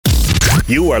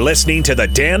You are listening to the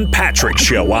Dan Patrick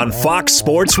Show on Fox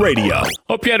Sports Radio.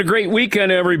 Hope you had a great weekend,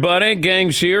 everybody.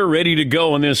 Gang's here, ready to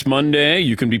go on this Monday.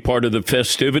 You can be part of the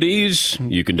festivities.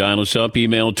 You can dial us up,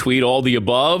 email, tweet, all the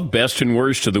above. Best and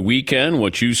worst of the weekend,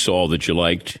 what you saw that you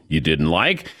liked, you didn't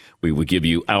like. We will give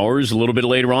you ours a little bit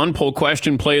later on. Poll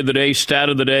question, play of the day, stat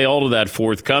of the day, all of that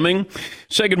forthcoming.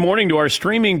 Say good morning to our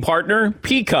streaming partner,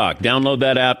 Peacock. Download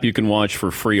that app. You can watch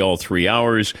for free all 3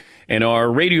 hours. And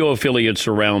our radio affiliates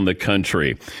around the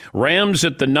country. Rams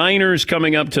at the Niners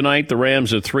coming up tonight. The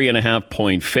Rams a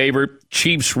 3.5-point favorite.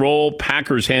 Chiefs roll.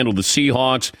 Packers handle the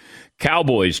Seahawks.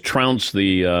 Cowboys trounce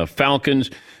the Falcons.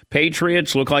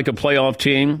 Patriots look like a playoff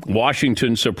team.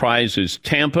 Washington surprises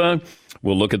Tampa.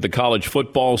 We'll look at the college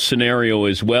football scenario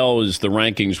as well as the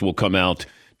rankings will come out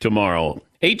tomorrow.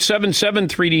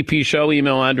 877-3DP-SHOW.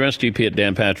 Email address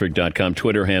dp@danpatrick.com.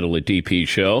 Twitter handle at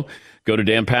DP-SHOW. Go to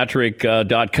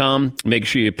danpatrick.com. Make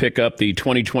sure you pick up the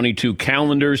 2022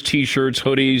 calendars, T-shirts,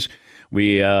 hoodies.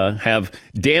 We have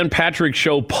Dan Patrick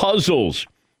Show puzzles,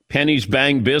 Penny's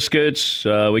Bang Biscuits.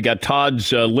 We got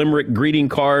Todd's Limerick greeting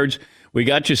cards. We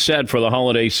got you set for the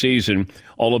holiday season,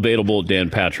 all available at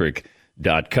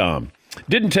danpatrick.com.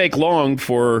 Didn't take long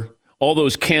for all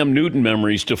those Cam Newton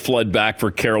memories to flood back for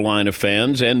Carolina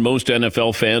fans and most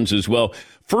NFL fans as well.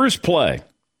 First play.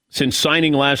 Since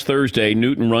signing last Thursday,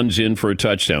 Newton runs in for a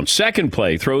touchdown. Second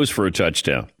play, throws for a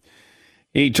touchdown.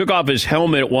 He took off his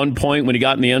helmet at one point when he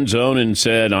got in the end zone and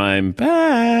said, "I'm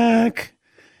back."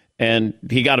 And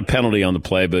he got a penalty on the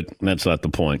play, but that's not the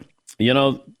point. You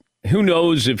know, who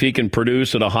knows if he can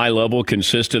produce at a high level,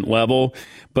 consistent level.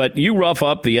 But you rough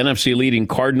up the NFC leading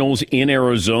Cardinals in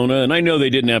Arizona, and I know they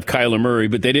didn't have Kyler Murray,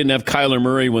 but they didn't have Kyler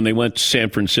Murray when they went to San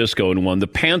Francisco and won. The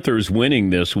Panthers winning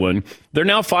this one. They're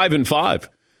now 5-5.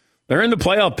 They're in the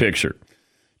playoff picture.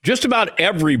 Just about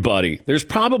everybody. There's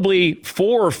probably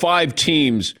 4 or 5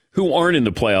 teams who aren't in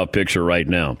the playoff picture right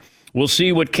now. We'll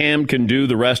see what Cam can do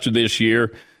the rest of this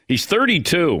year. He's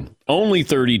 32, only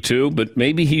 32, but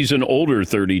maybe he's an older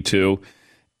 32.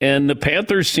 And the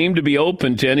Panthers seem to be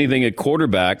open to anything at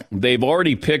quarterback. They've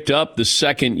already picked up the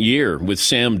second year with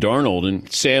Sam Darnold,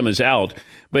 and Sam is out.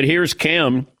 But here's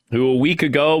Cam, who a week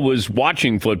ago was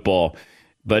watching football.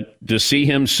 But to see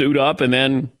him suit up and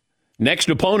then next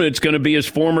opponent's going to be his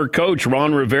former coach,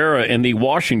 Ron Rivera, and the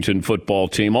Washington football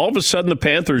team. All of a sudden, the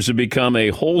Panthers have become a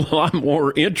whole lot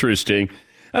more interesting.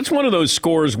 That's one of those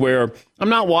scores where I'm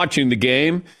not watching the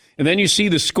game, and then you see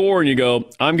the score and you go,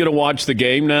 I'm going to watch the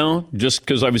game now just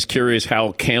because I was curious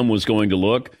how Cam was going to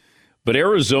look. But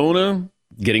Arizona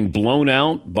getting blown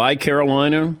out by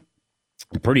Carolina,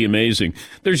 pretty amazing.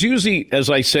 There's usually,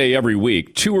 as I say every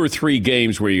week, 2 or 3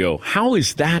 games where you go, how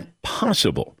is that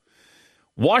possible?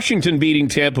 Washington beating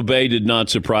Tampa Bay did not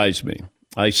surprise me.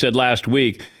 I said last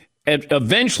week,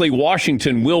 eventually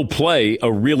Washington will play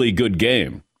a really good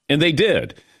game. And they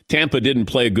did. Tampa didn't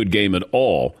play a good game at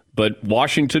all, but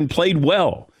Washington played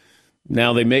well.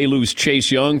 Now, they may lose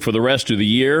Chase Young for the rest of the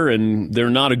year, and they're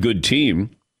not a good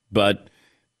team. But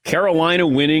Carolina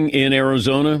winning in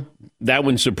Arizona, that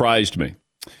one surprised me.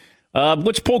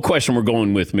 What's poll question we're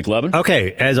going with, McLevin?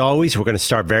 Okay, as always, we're going to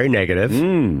start very negative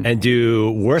and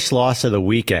do worst loss of the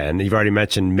weekend. You've already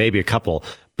mentioned maybe a couple,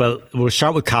 but we'll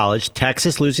start with college.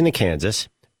 Texas losing to Kansas,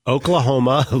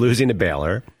 Oklahoma losing to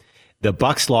Baylor, the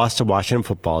Bucks lost to Washington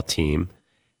football team,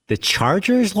 the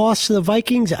Chargers lost to the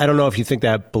Vikings. I don't know if you think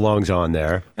that belongs on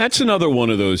there. That's another one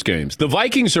of those games. The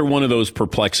Vikings are one of those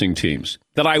perplexing teams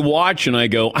that I watch and I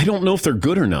go, I don't know if they're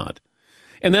good or not.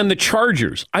 And then the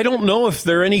Chargers, I don't know if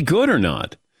they're any good or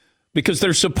not because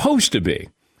they're supposed to be.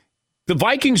 The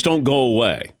Vikings don't go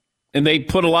away, and they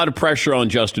put a lot of pressure on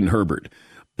Justin Herbert.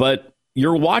 But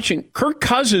you're watching, Kirk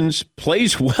Cousins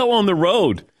plays well on the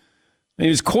road. And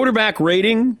his quarterback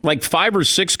rating, like 5 or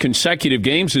 6 consecutive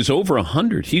games, is over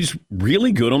 100. He's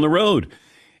really good on the road.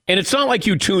 And it's not like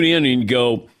you tune in and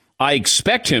go, I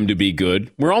expect him to be good.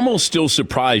 We're almost still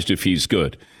surprised if he's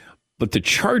good. But the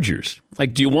Chargers,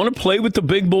 like, do you want to play with the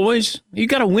big boys? You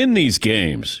got to win these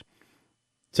games.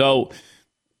 So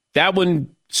that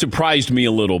one surprised me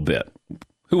a little bit.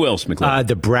 Who else, McLeod?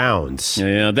 The Browns.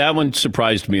 Yeah, that one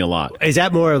surprised me a lot. Is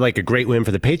that more like a great win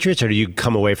for the Patriots, or do you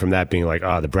come away from that being like,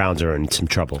 the Browns are in some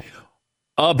trouble?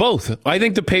 Both. I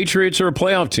think the Patriots are a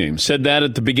playoff team. Said that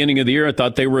at the beginning of the year. I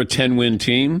thought they were a 10-win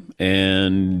team,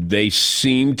 and they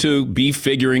seem to be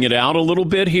figuring it out a little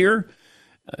bit here.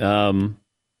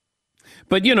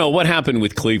 But, you know, what happened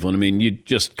with Cleveland? I mean, you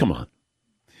just, come on.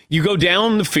 You go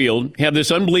down the field, have this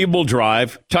unbelievable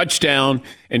drive, touchdown,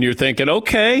 and you're thinking,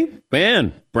 okay,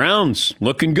 man, Browns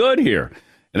looking good here.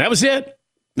 And that was it.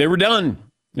 They were done.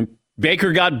 And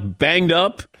Baker got banged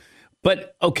up.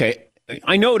 But, okay,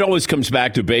 I know it always comes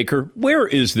back to Baker. Where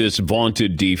is this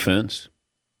vaunted defense?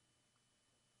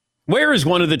 Where is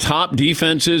one of the top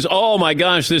defenses? Oh, my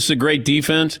gosh, this is a great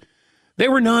defense. They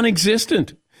were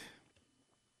non-existent.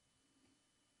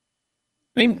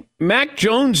 I mean, Mac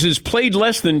Jones has played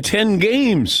less than 10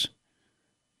 games.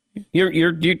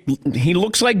 He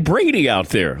looks like Brady out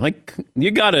there. Like,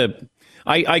 you got to...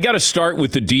 I got to start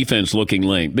with the defense looking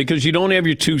lame because you don't have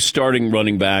your two starting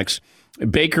running backs.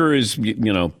 Baker is,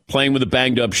 playing with a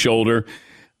banged-up shoulder.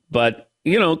 But,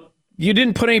 you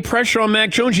didn't put any pressure on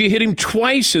Mac Jones. You hit him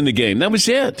twice in the game. That was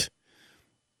it.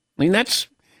 I mean,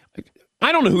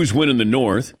 I don't know who's winning the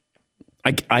North.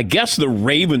 I guess the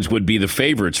Ravens would be the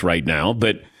favorites right now.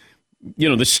 But, the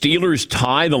Steelers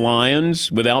tie the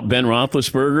Lions without Ben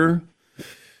Roethlisberger.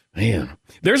 Man,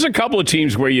 there's a couple of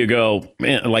teams where you go,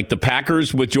 man, like the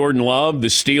Packers with Jordan Love, the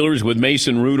Steelers with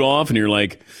Mason Rudolph, and you're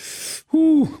like,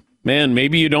 whew, man,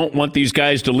 maybe you don't want these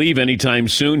guys to leave anytime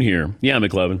soon here. Yeah,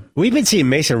 McLevin. We've been seeing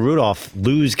Mason Rudolph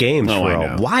lose games for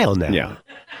a while now.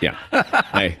 Yeah.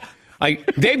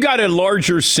 They've got a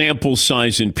larger sample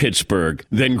size in Pittsburgh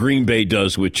than Green Bay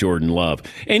does with Jordan Love.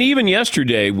 And even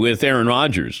yesterday with Aaron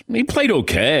Rodgers, he played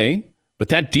okay, but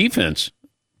that defense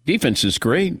is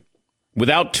great.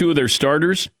 Without two of their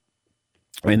starters,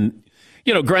 and,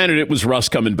 granted it was Russ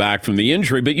coming back from the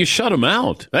injury, but you shut them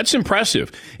out. That's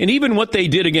impressive. And even what they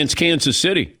did against Kansas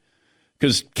City,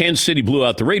 because Kansas City blew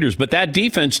out the Raiders, but that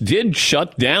defense did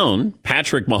shut down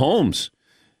Patrick Mahomes,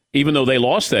 even though they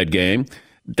lost that game.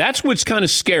 That's what's kind of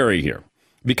scary here,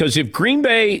 because if Green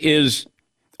Bay is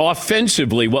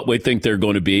offensively what we think they're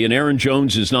going to be, and Aaron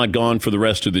Jones is not gone for the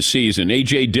rest of the season.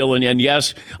 A.J. Dillon, and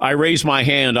yes, I raised my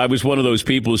hand. I was one of those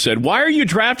people who said, why are you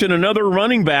drafting another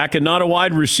running back and not a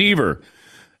wide receiver?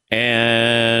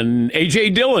 And A.J.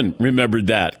 Dillon remembered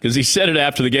that because he said it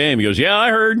after the game. He goes, yeah,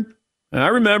 I heard. I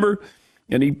remember.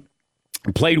 And he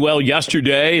played well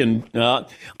yesterday. And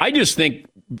I just think,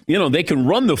 they can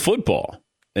run the football.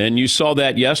 And you saw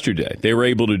that yesterday. They were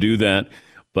able to do that.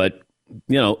 But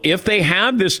if they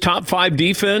have this top 5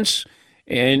 defense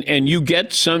and you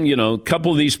get some,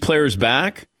 couple of these players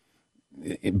back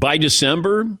by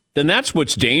December, then that's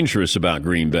what's dangerous about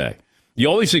Green Bay. You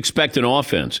always expect an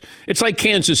offense. It's like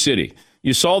Kansas City.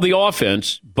 You saw the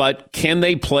offense, but can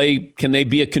they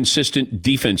be a consistent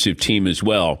defensive team as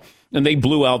well? And they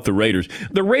blew out the Raiders.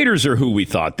 The Raiders are who we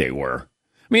thought they were.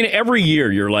 I mean, every year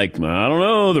you're like, I don't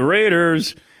know, the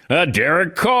Raiders.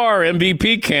 Derek Carr,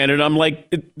 MVP candidate. I'm like,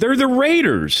 they're the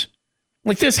Raiders.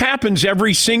 Like, this happens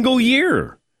every single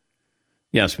year.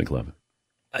 Yes, McLevin.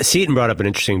 Seaton brought up an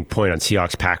interesting point on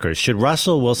Seahawks-Packers. Should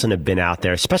Russell Wilson have been out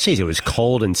there, especially as it was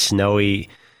cold and snowy?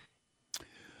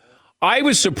 I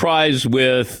was surprised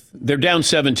they're down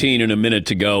 17 and a minute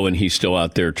to go, and he's still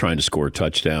out there trying to score a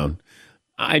touchdown.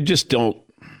 I don't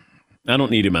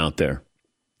need him out there.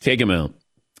 Take him out.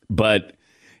 But...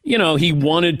 he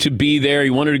wanted to be there. He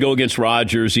wanted to go against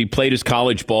Rodgers. He played his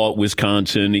college ball at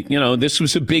Wisconsin. This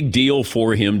was a big deal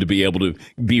for him to be able to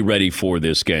be ready for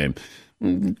this game.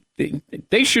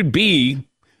 They should be,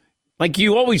 like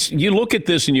you look at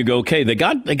this and you go, okay, they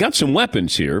got some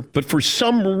weapons here, but for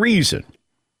some reason,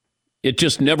 it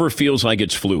just never feels like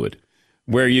it's fluid.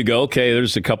 Where you go, okay,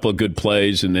 there's a couple of good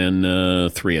plays and then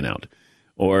 3 and out.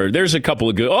 Or there's a couple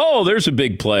of there's a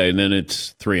big play and then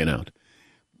it's 3 and out.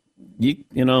 You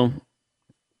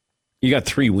got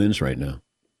 3 wins right now.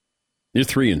 You're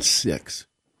 3-6.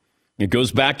 It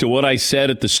goes back to what I said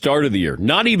at the start of the year,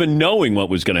 not even knowing what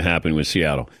was going to happen with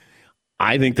Seattle.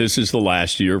 I think this is the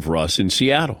last year of Russ in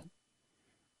Seattle.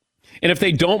 And if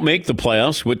they don't make the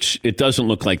playoffs, which it doesn't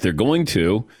look like they're going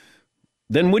to,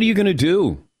 then what are you going to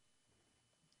do?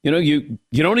 You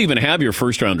don't even have your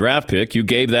first-round draft pick. You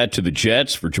gave that to the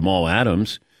Jets for Jamal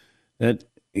Adams.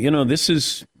 This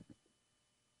is...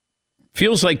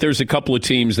 feels like there's a couple of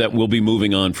teams that will be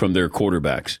moving on from their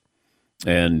quarterbacks.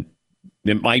 And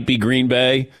it might be Green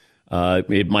Bay.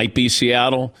 It might be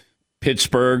Seattle,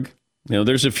 Pittsburgh.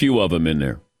 There's a few of them in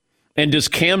there. And does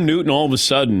Cam Newton all of a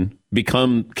sudden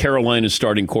become Carolina's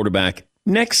starting quarterback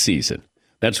next season?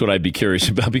 That's what I'd be curious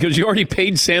about because you already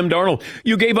paid Sam Darnold.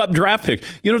 You gave up draft picks.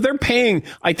 They're paying,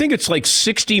 I think it's like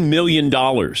 $60 million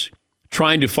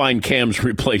trying to find Cam's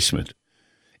replacement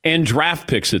and draft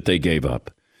picks that they gave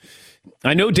up.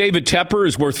 I know David Tepper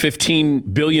is worth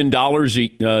 $15 billion.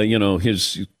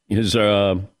 His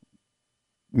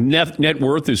net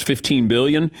worth is $15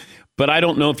 billion. But I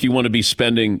don't know if you want to be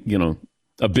spending, $1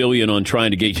 billion on trying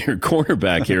to get your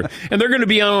quarterback here. And they're going to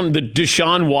be on the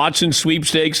Deshaun Watson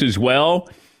sweepstakes as well.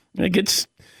 That's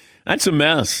a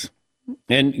mess.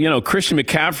 And, Christian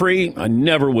McCaffrey, I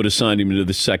never would have signed him to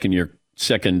the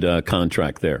second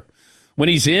contract there. when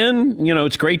he's in,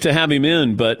 it's great to have him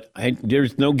in, but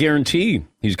there's no guarantee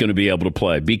he's going to be able to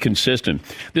play. Be consistent.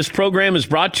 This program is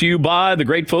brought to you by the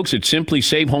great folks at Simply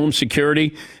Safe Home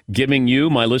Security, giving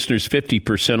you, my listeners,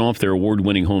 50% off their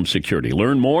award-winning home security.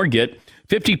 Learn more. Get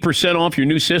 50% off your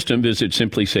new system. Visit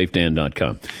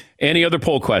simplysafedan.com. Any other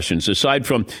poll questions aside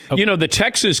from, the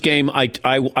Texas game?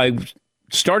 I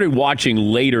started watching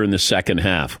later in the second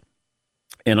half,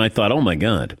 and I thought, oh my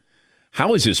God,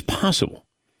 how is this possible?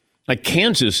 Like,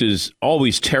 Kansas is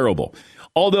always terrible.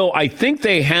 Although I think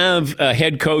they have a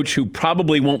head coach who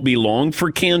probably won't be long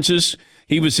for Kansas.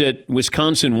 He was at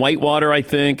Wisconsin Whitewater, I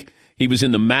think. He was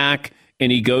in the MAC,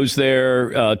 and he goes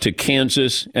there to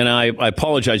Kansas. And I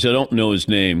apologize, I don't know his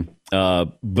name.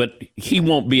 But he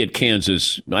won't be at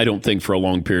Kansas, I don't think, for a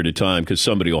long period of time because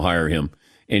somebody will hire him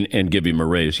and give him a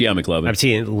raise. Yeah, McLovin. I'm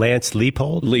seeing Lance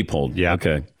Leipold. Leipold, yeah.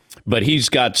 Okay. But he's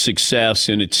got success,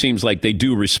 and it seems like they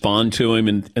do respond to him,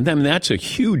 and then that's a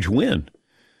huge win.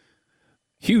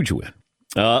 Huge win.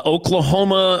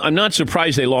 Oklahoma, I'm not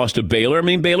surprised they lost to Baylor. I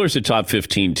mean, Baylor's a top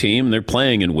 15 team. They're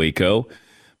playing in Waco,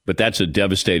 but that's a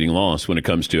devastating loss when it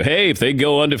comes to, hey, if they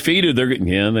go undefeated,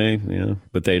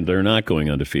 but they're not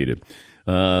going undefeated.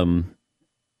 Who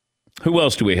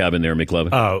else do we have in there,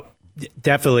 McLovin? Oh,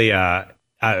 definitely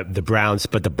the Browns,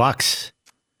 but the Bucks.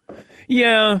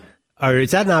 Yeah. Or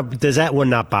does that one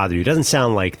not bother you? It doesn't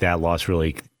sound like that loss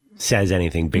really says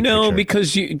anything big picture. No,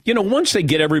 because once they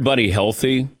get everybody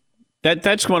healthy,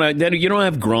 that's when you don't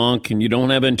have Gronk and you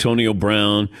don't have Antonio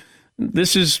Brown.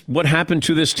 This is what happened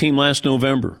to this team last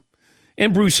November.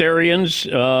 And Bruce Arians,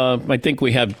 I think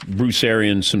we have Bruce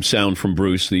Arians, some sound from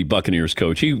Bruce, the Buccaneers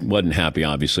coach. He wasn't happy,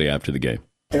 obviously, after the game.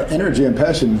 Energy and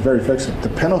passion is very fixable. The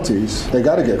penalties, they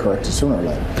got to get corrected sooner or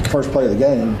later. First play of the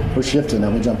game, we're shifting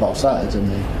and we jump off sides. I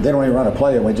mean, they don't even run a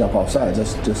play and we jump off sides.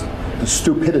 That's just the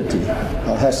stupidity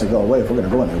has to go away if we're going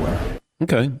to go anywhere.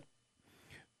 Okay.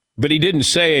 But he didn't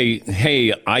say,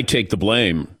 hey, I take the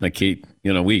blame. Like we've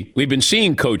been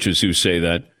seeing coaches who say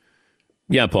that.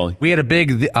 Yeah, Paulie. We had a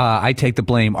big I take the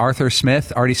blame. Artie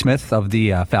Smith of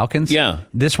the Falcons. Yeah.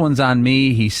 This one's on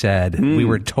me, he said. We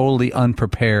were totally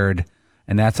unprepared.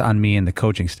 And that's on me and the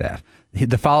coaching staff.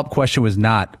 The follow-up question was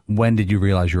not, when did you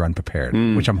realize you're unprepared?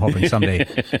 Which I'm hoping someday.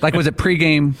 Like, was it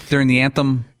pregame during the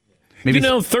anthem? Maybe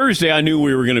Thursday I knew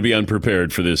we were going to be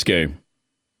unprepared for this game.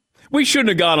 We shouldn't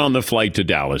have got on the flight to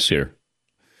Dallas here.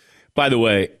 By the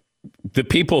way, the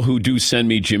people who do send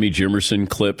me Jimmy Jimerson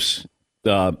clips,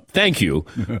 thank you.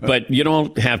 But you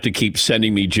don't have to keep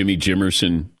sending me Jimmy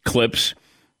Jimerson clips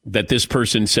that this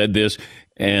person said this.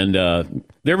 And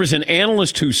there was an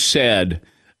analyst who said,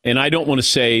 and I don't want to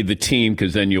say the team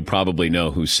because then you'll probably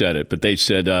know who said it, but they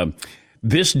said,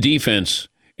 this defense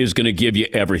is going to give you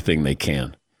everything they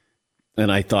can.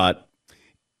 And I thought,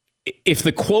 if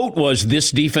the quote was, this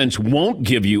defense won't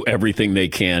give you everything they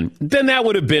can, then that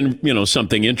would have been,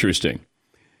 something interesting.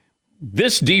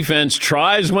 This defense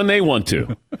tries when they want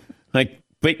to.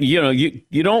 But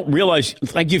you don't realize,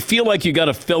 you feel like you got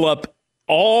to fill up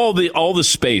all the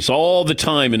space, all the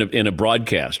time in a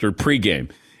broadcast or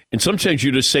pregame. And sometimes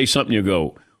you just say something, you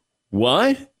go,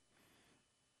 what?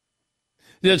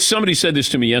 Somebody said this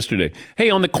to me yesterday. Hey,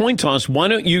 on the coin toss, why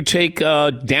don't you take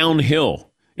downhill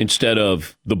instead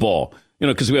of the ball?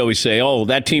 Because we always say, oh,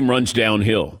 that team runs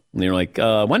downhill. And they're like,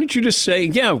 why don't you just say,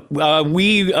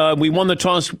 we won the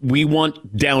toss, we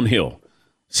want downhill.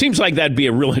 Seems like that'd be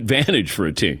a real advantage for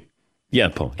a team. Yeah,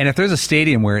 Paul. And if there's a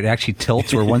stadium where it actually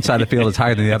tilts where one side of the field is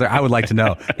higher than the other, I would like to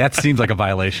know. That seems like a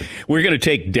violation. We're going to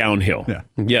take downhill. Yeah.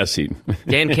 Yes, Eden.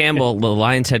 Dan Campbell, the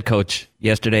Lions head coach,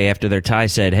 yesterday after their tie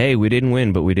said, hey, we didn't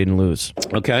win, but we didn't lose.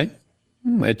 Okay.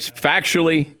 It's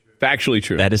factually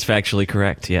true. That is factually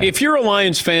correct, yeah. If you're a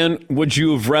Lions fan, would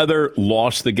you have rather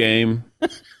lost the game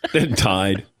than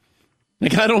tied?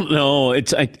 I don't know.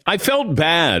 I felt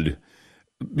bad.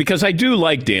 Because I do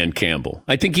like Dan Campbell.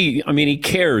 I think he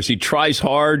cares. He tries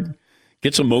hard,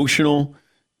 gets emotional.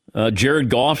 Jared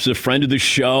Goff's a friend of the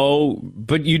show.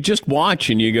 But you just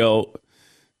watch and you go,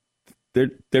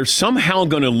 they're somehow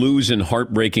going to lose in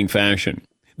heartbreaking fashion.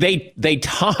 They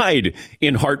tied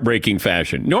in heartbreaking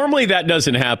fashion. Normally that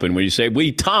doesn't happen when you say,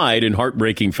 we tied in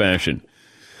heartbreaking fashion.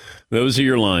 Those are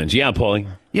your lines. Yeah, Paulie.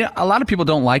 Yeah, a lot of people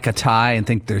don't like a tie and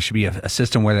think there should be a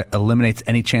system where it eliminates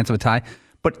any chance of a tie.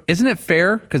 But isn't it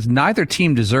fair? Because neither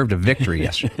team deserved a victory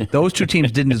yesterday. Those two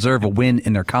teams didn't deserve a win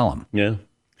in their column. Yeah.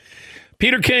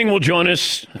 Peter King will join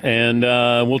us, and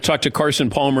we'll talk to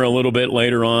Carson Palmer a little bit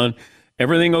later on.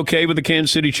 Everything okay with the Kansas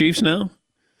City Chiefs now?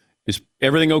 Is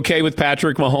everything okay with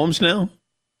Patrick Mahomes now?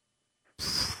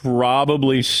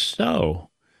 Probably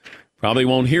so. Probably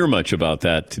won't hear much about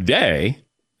that today.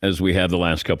 as we have the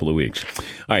last couple of weeks.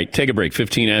 All right, take a break.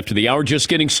 15 after the hour. Just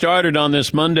getting started on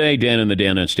this Monday. Dan and the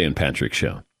Danettes, Dan Patrick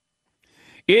Show.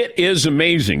 It is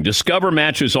amazing. Discover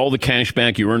matches all the cash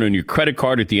back you earn on your credit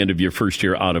card at the end of your first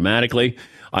year automatically.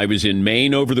 I was in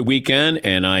Maine over the weekend,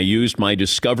 and I used my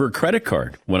Discover credit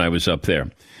card when I was up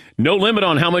there. No limit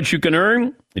on how much you can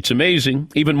earn. It's amazing.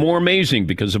 Even more amazing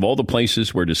because of all the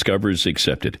places where Discover is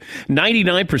accepted.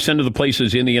 99% of the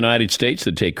places in the United States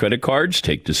that take credit cards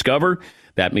take Discover.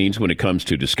 That means when it comes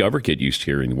to Discover, get used to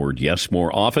hearing the word yes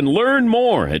more often. Learn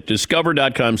more at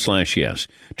discover.com/yes.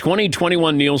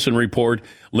 2021 Nielsen Report.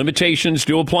 Limitations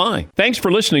do apply. Thanks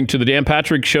for listening to the Dan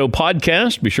Patrick Show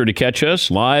podcast. Be sure to catch us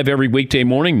live every weekday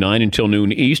morning, 9 until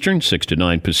noon Eastern, 6 to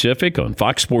 9 Pacific on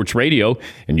Fox Sports Radio.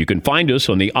 And you can find us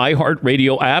on the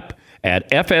iHeartRadio app at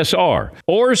FSR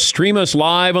or stream us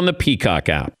live on the Peacock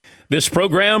app. This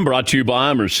program brought to you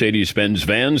by Mercedes-Benz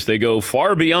Vans. They go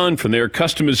far beyond from their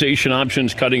customization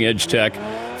options, cutting-edge tech,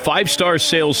 5-star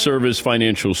sales service,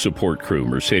 financial support crew.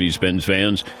 Mercedes-Benz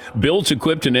Vans, built,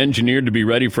 equipped, and engineered to be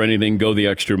ready for anything. Go the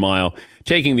extra mile,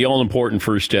 taking the all-important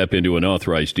first step into an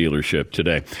authorized dealership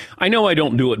today. I know I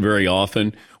don't do it very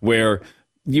often, where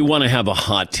you want to have a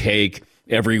hot take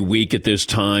every week at this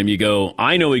time. You go,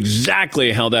 I know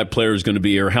exactly how that player is going to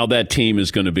be or how that team is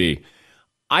going to be.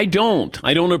 I don't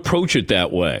approach it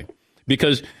that way,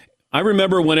 because I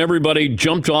remember when everybody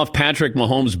jumped off Patrick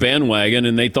Mahomes' bandwagon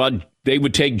and they thought they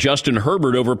would take Justin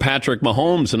Herbert over Patrick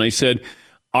Mahomes. And I said,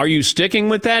 are you sticking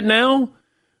with that now?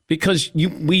 Because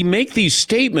we make these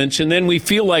statements and then we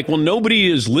feel like, well,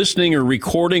 nobody is listening or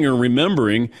recording or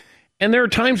remembering. And there are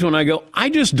times when I go, I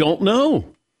just don't know.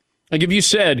 Like if you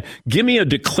said, give me a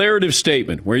declarative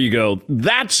statement where you go,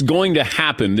 that's going to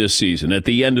happen this season at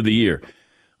the end of the year.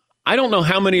 I don't know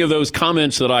how many of those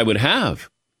comments that I would have.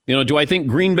 You know, do I think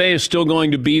Green Bay is still going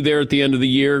to be there at the end of the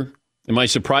year? Am I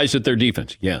surprised at their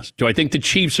defense? Yes. Do I think the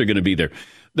Chiefs are going to be there?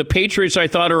 The Patriots, I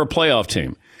thought, are a playoff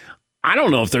team. I don't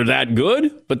know if they're that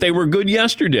good, but they were good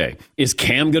yesterday. Is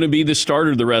Cam going to be the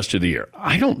starter the rest of the year?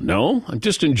 I don't know. I'm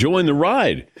just enjoying the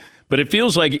ride. But it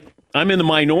feels like I'm in the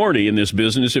minority in this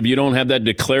business if you don't have that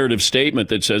declarative statement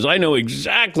that says, I know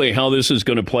exactly how this is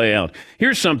going to play out.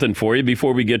 Here's something for you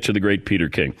before we get to the great Peter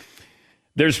King.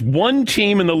 There's one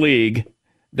team in the league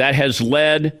that has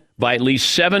led by at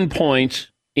least 7 points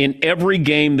in every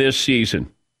game this season.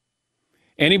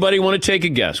 Anybody want to take a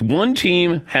guess? One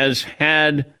team has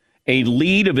had a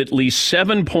lead of at least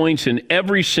 7 points in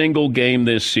every single game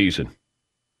this season.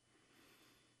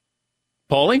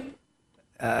 Paulie?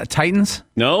 Titans?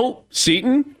 No.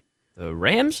 Seton? The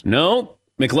Rams? No.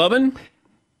 McLovin?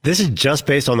 This is just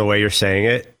based on the way you're saying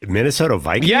it. Minnesota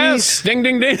Vikings? Yes. Ding,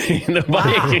 ding, ding. The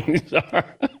Vikings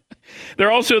are.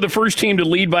 They're also the first team to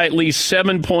lead by at least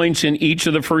 7 points in each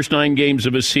of the first 9 games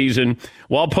of a season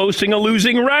while posting a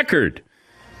losing record.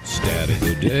 Stat of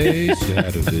the day,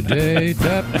 stat of the day,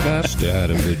 stat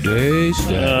of the day,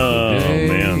 stat of the day.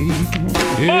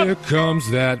 Man. Here comes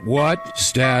that what?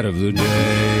 Stat of the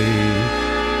day.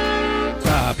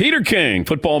 Peter King,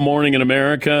 Football Morning in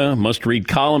America, must-read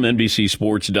column,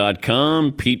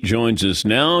 NBCSports.com. Pete joins us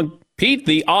now. Pete,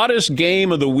 the oddest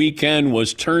game of the weekend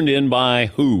was turned in by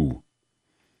who?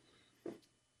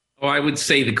 Oh, I would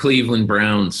say the Cleveland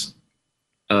Browns.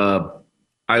 I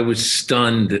was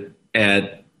stunned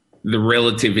at the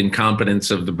relative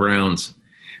incompetence of the Browns.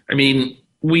 I mean,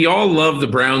 we all love the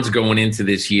Browns going into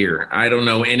this year. I don't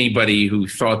know anybody who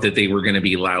thought that they were going to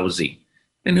be lousy.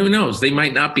 And who knows, they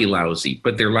might not be lousy,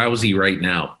 but they're lousy right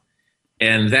now.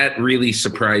 And that really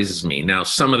surprises me. Now,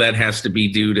 some of that has to be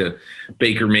due to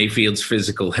Baker Mayfield's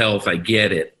physical health. I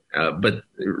get it. But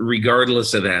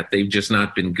regardless of that, they've just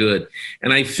not been good.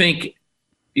 And I think,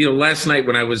 last night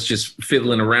when I was just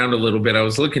fiddling around a little bit, I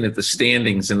was looking at the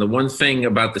standings. And the one thing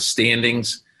about the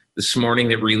standings this morning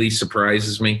that really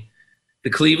surprises me,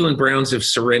 the Cleveland Browns have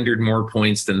surrendered more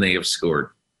points than they have scored.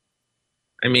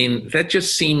 I mean, that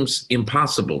just seems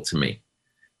impossible to me.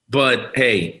 But,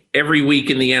 hey, every week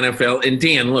in the NFL, and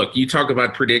Dan, look, you talk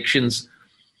about predictions.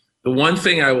 The one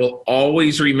thing I will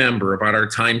always remember about our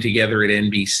time together at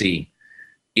NBC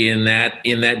in that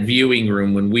viewing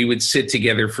room when we would sit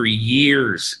together for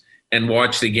years and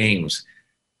watch the games,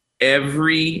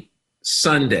 every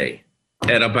Sunday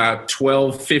at about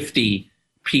 12:50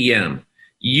 p.m.,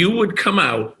 you would come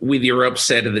out with your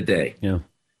upset of the day. Yeah.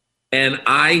 And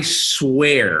I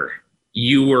swear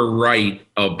you were right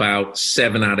about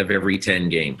 7 out of every 10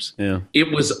 games. Yeah.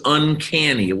 It was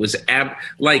uncanny. It was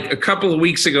like a couple of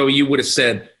weeks ago, you would have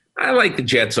said, I like the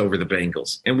Jets over the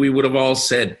Bengals. And we would have all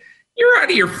said, you're out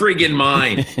of your friggin'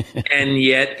 mind. And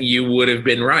yet you would have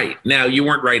been right. Now, you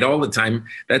weren't right all the time.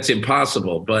 That's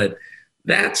impossible. But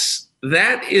that's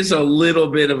that is a little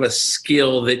bit of a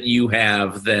skill that you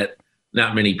have that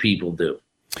not many people do.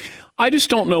 I just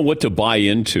don't know what to buy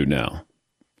into now.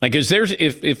 Like,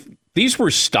 if these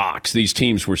were stocks, these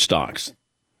teams were stocks,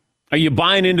 are you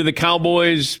buying into the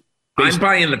Cowboys? I'm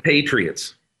buying the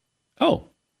Patriots. Oh,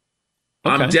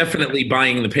 okay. I'm definitely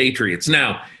buying the Patriots.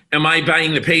 Now, am I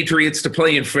buying the Patriots to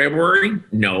play in February?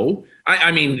 No.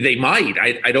 I mean, they might.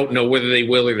 I don't know whether they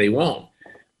will or they won't.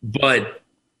 But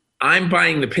I'm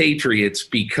buying the Patriots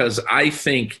because I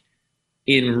think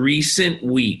in recent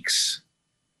weeks,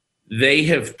 they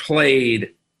have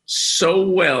played so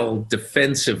well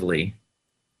defensively,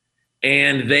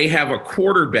 and they have a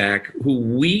quarterback who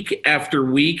week after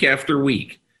week after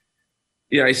week.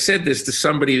 Yeah, I said this to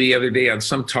somebody the other day on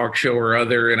some talk show or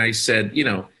other, and I said,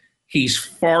 he's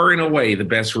far and away the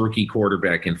best rookie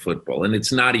quarterback in football, and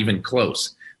it's not even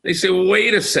close. They say, well,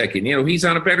 wait a second, he's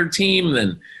on a better team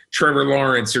than Trevor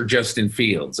Lawrence or Justin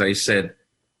Fields. I said,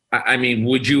 I mean,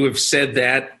 would you have said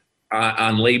that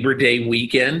on Labor Day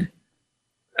weekend?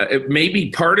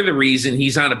 Maybe part of the reason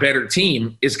he's on a better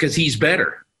team is because he's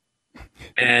better.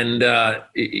 And, I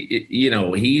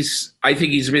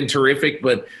think he's been terrific.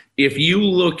 But if you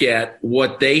look at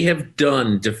what they have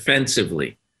done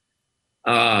defensively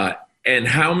and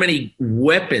how many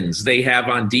weapons they have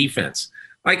on defense,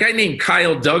 like I named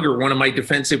Kyle Duggar one of my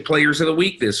defensive players of the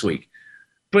week this week.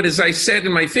 But as I said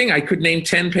in my thing, I could name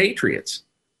 10 Patriots.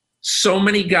 So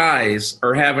many guys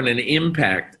are having an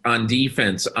impact on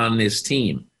defense on this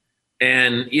team.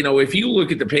 And, if you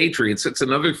look at the Patriots, it's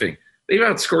another thing. They've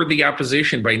outscored the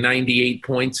opposition by 98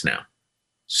 points now.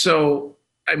 So,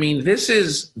 I mean, this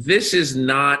is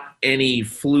not any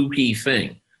fluky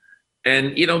thing.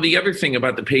 And, the other thing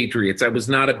about the Patriots, I was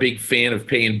not a big fan of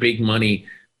paying big money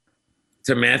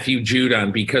to Matthew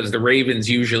Judon because the Ravens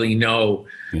usually know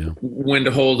when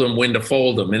to hold them, when to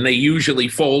fold them. And they usually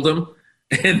fold them,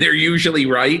 and they're usually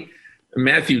right.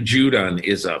 Matthew Judon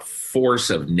is a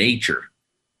force of nature.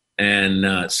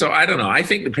 And so I don't know. I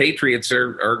think the Patriots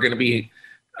are going to be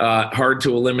hard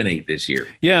to eliminate this year.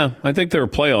 Yeah, I think they're a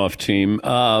playoff team.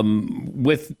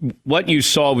 With what you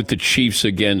saw with the Chiefs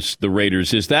against the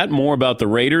Raiders, is that more about the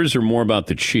Raiders or more about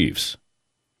the Chiefs?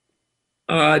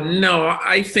 No,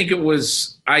 I think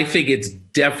it's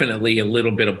definitely a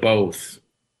little bit of both.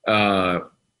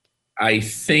 I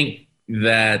think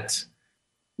that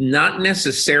not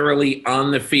necessarily on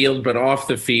the field, but off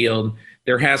the field,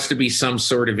 there has to be some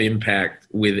sort of impact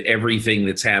with everything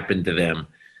that's happened to them.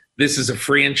 This is a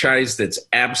franchise that's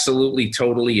absolutely,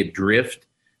 totally adrift.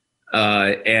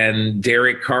 And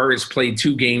Derek Carr has played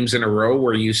 2 games in a row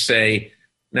where you say,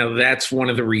 now that's one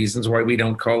of the reasons why we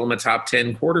don't call him a top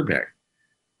 10 quarterback.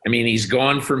 I mean, he's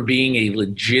gone from being a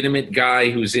legitimate guy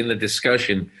who's in the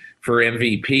discussion for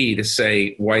MVP to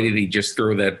say, why did he just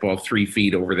throw that ball 3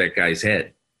 feet over that guy's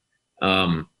head?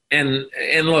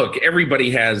 And look,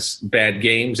 everybody has bad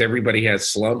games. Everybody has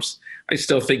slumps. I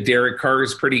still think Derek Carr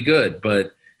is pretty good,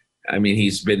 but I mean,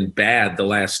 he's been bad the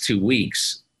last 2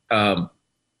 weeks. I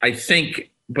talked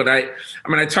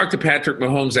to Patrick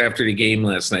Mahomes after the game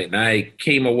last night, and I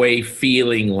came away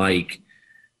feeling like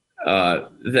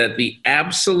that the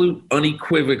absolute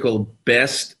unequivocal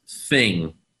best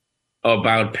thing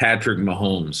about Patrick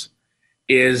Mahomes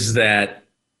is that,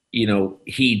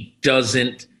 he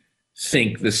doesn't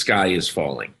think the sky is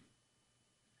falling.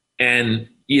 And,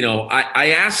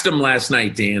 I asked him last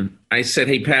night, Dan, I said,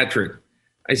 hey, Patrick,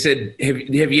 I said,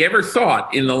 have you ever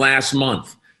thought in the last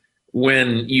month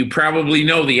when you probably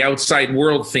know the outside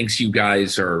world thinks you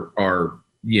guys are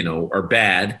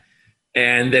bad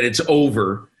and that it's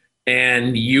over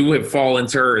and you have fallen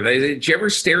to earth? Did you ever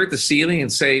stare at the ceiling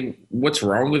and say, what's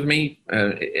wrong with me?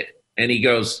 And he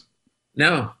goes,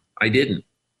 no, I didn't.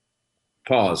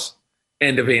 Pause.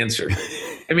 End of answer.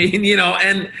 I mean,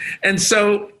 and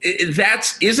so isn't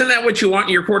that what you want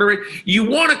in your quarterback? You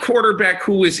want a quarterback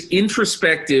who is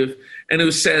introspective and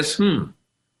who says,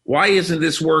 why isn't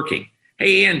this working?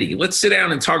 Hey, Andy, let's sit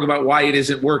down and talk about why it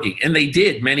isn't working. And they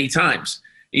did many times.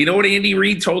 You know what Andy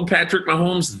Reid told Patrick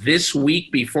Mahomes this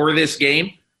week before this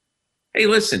game? Hey,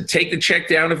 listen, take the check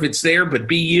down if it's there, but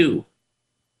be you.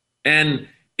 And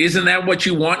isn't that what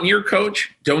you want in your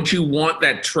coach? Don't you want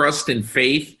that trust and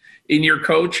faith in your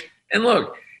coach? And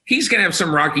look, he's going to have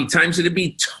some rocky times. It'd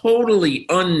be totally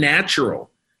unnatural.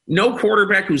 No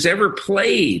quarterback who's ever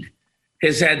played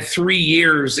has had 3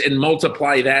 years and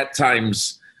multiply that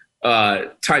times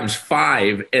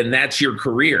 5, and that's your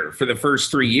career for the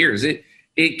first 3 years.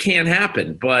 It can't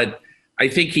happen. But I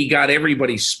think he got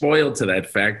everybody spoiled to that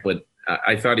fact. But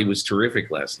I thought he was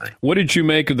terrific last night. What did you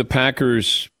make of the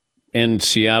Packers and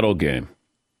Seattle game?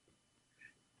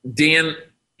 Dan,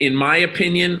 in my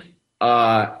opinion,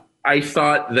 I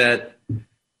thought that,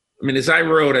 as I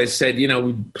wrote, I said,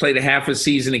 we played a half a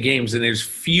season of games, and there's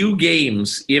few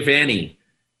games, if any,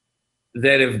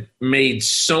 that have made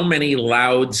so many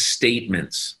loud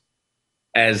statements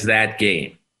as that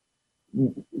game.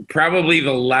 Probably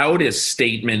the loudest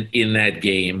statement in that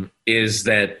game is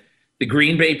that the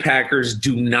Green Bay Packers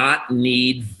do not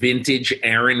need vintage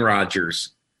Aaron Rodgers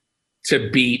to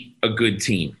beat a good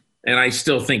team. And I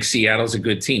still think Seattle's a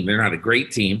good team. They're not a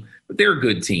great team, but they're a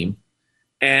good team.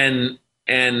 And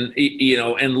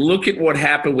look at what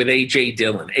happened with A.J.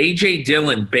 Dillon. A.J.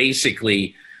 Dillon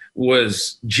basically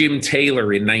was Jim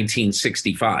Taylor in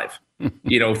 1965,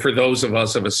 for those of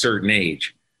us of a certain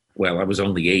age. Well, I was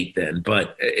only 8 then,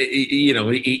 but,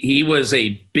 he was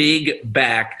a big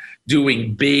back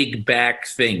doing big back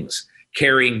things,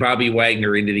 carrying Bobby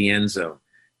Wagner into the end zone.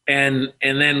 And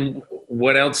then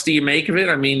what else do you make of it?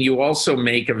 You also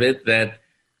make of it that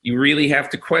you really have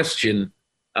to question,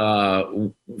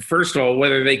 first of all,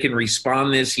 whether they can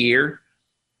respond this year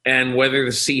and whether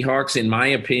the Seahawks, in my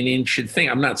opinion, should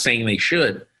think, I'm not saying they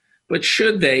should, but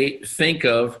should they think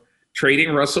of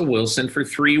trading Russell Wilson for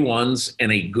 3 ones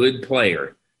and a good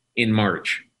player in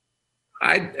March?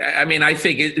 I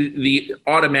think the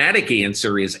automatic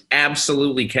answer is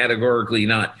absolutely categorically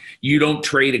not. You don't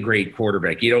trade a great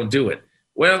quarterback. You don't do it.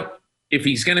 Well, if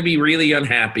he's going to be really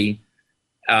unhappy,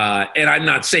 and I'm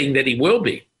not saying that he will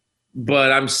be,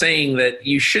 but I'm saying that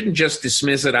you shouldn't just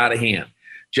dismiss it out of hand.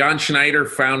 John Schneider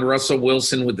found Russell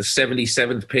Wilson with the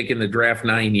 77th pick in the draft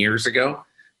 9 years ago,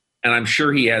 and I'm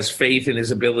sure he has faith in his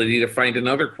ability to find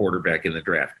another quarterback in the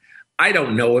draft. I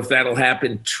don't know if that'll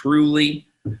happen truly,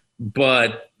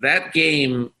 but that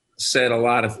game made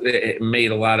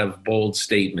a lot of bold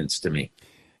statements to me.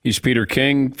 He's Peter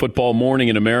King. Football Morning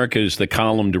in America is the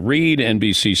column to read,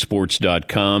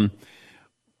 NBCSports.com.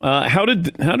 How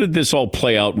did this all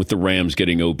play out with the Rams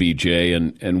getting OBJ,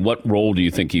 and what role do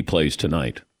you think he plays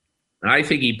tonight? I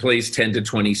think he plays 10 to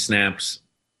 20 snaps.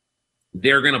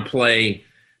 They're going to play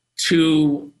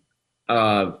one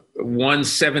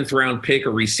 7th-round pick, a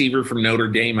receiver from Notre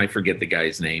Dame. I forget the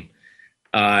guy's name.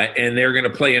 And they're going to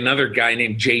play another guy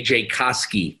named J.J.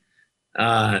 Koski.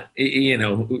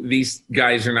 These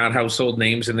guys are not household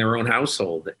names in their own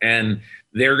household. And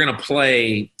they're going to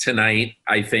play tonight,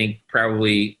 I think,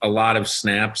 probably a lot of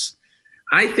snaps.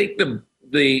 I think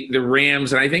the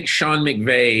Rams, and I think Sean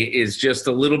McVay is just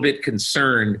a little bit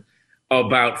concerned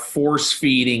about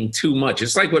force-feeding too much.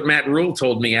 It's like what Matt Rule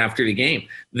told me after the game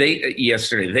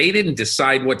yesterday. They didn't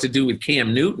decide what to do with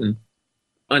Cam Newton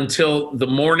until the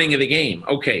morning of the game.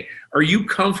 Okay, are you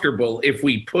comfortable if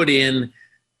we put in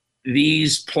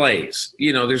these plays?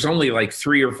 There's only like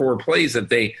 3 or 4 plays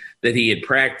that he had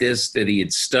practiced, that he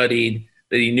had studied,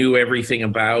 that he knew everything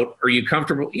about. Are you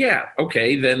comfortable? Yeah,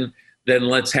 okay, then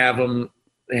let's have him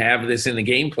have this in the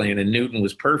game plan. And Newton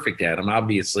was perfect at them.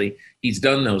 Obviously, he's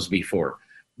done those before.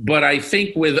 But I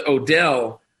think with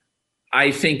Odell,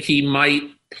 I think he might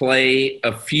play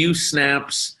a few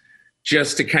snaps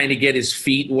just to kind of get his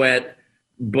feet wet.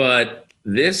 But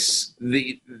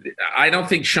I don't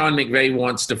think Sean McVay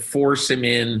wants to force him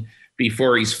in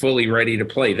before he's fully ready to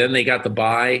play. Then they got the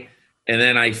bye, and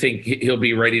then I think he'll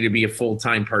be ready to be a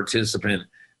full-time participant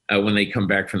when they come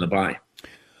back from the bye.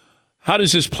 How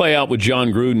does this play out with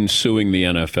John Gruden suing the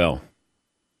NFL?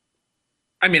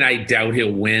 I doubt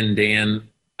he'll win, Dan.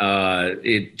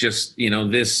 It just,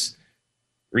 this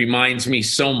reminds me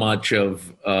so much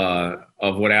of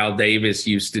what Al Davis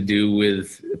used to do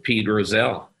with Pete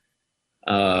Rozelle.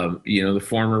 The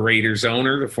former Raiders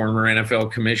owner, the former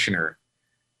NFL commissioner.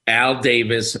 Al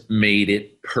Davis made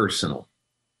it personal.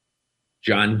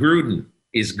 John Gruden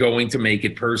is going to make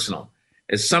it personal.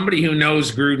 As somebody who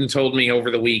knows Gruden told me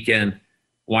over the weekend,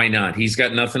 why not? He's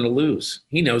got nothing to lose.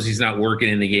 He knows he's not working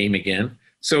in the game again.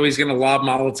 So he's going to lob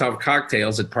Molotov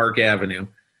cocktails at Park Avenue.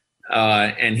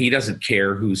 And he doesn't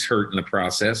care who's hurt in the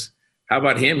process. How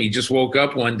about him? He just woke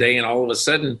up one day and all of a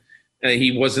sudden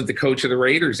he wasn't the coach of the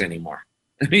Raiders anymore.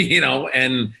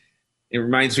 And it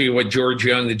reminds me of what George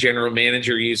Young, the general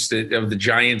manager of the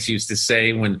Giants, used to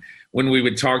say when we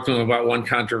would talk to him about one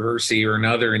controversy or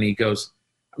another. And he goes,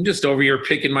 I'm just over here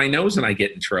picking my nose and I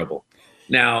get in trouble.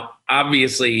 Now,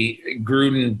 obviously,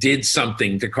 Gruden did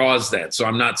something to cause that. So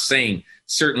I'm not saying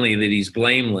certainly that he's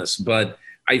blameless, but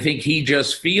I think he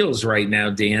just feels right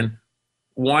now, Dan,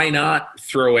 why not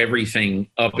throw everything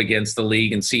up against the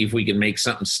league and see if we can make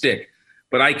something stick?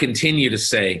 But I continue to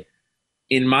say,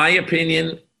 in my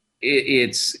opinion,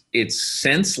 it's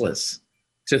senseless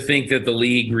to think that the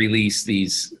league released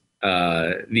these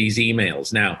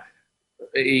emails. Now,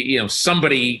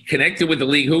 somebody connected with the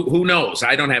league, who knows?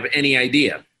 I don't have any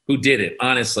idea who did it,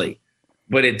 honestly.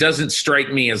 but it doesn't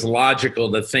strike me as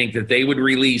logical to think that they would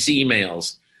release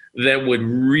emails that would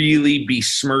really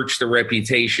besmirch the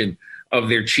reputation of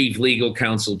their chief legal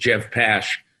counsel, Jeff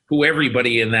Pash, who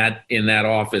everybody in that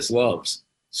office loves.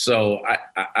 So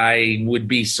I would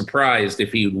be surprised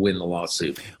if he would win the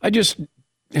lawsuit.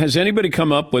 Has anybody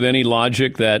come up with any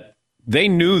logic that they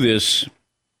knew this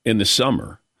in the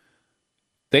summer?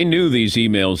 They knew these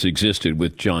emails existed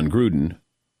with John Gruden,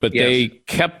 but Yes.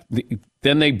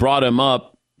 then they brought him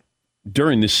up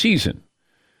during the season.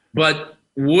 But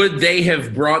would they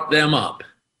have brought them up?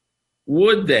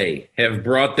 Would they have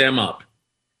brought them up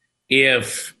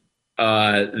if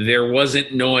there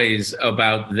wasn't noise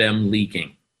about them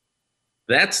leaking?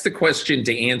 That's the question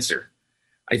to answer.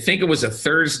 I think it was a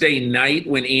Thursday night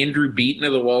when Andrew Beaton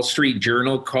of the Wall Street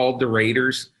Journal called the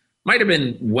Raiders. Might have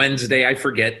been Wednesday. I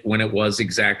forget when it was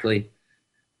exactly.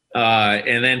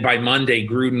 And then by Monday,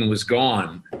 Gruden was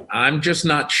gone. I'm just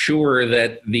not sure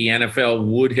that the NFL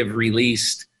would have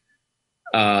released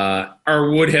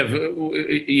or would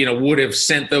have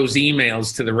sent those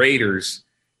emails to the Raiders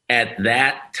at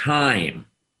that time.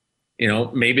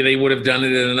 Maybe they would have done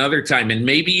it at another time. And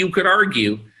maybe you could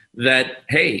argue that,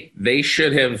 hey, they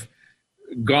should have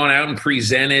gone out and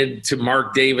presented to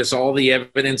Mark Davis all the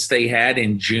evidence they had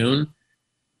in June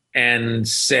and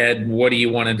said, what do you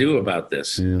want to do about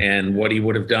this? Yeah. And what he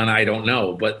would have done, I don't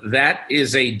know. But that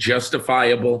is a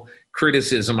justifiable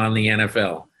criticism on the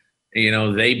NFL.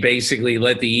 They basically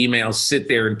let the emails sit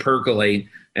there and percolate,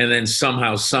 and then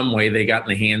somehow, some way, they got in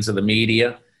the hands of the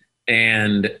media,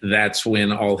 and that's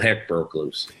when all heck broke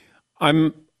loose.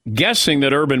 I'm guessing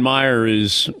that Urban Meyer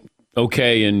is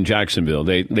okay in Jacksonville.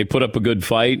 They put up a good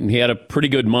fight, and he had a pretty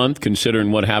good month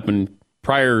considering what happened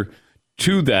prior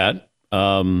to that.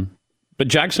 But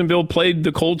Jacksonville played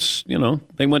the Colts,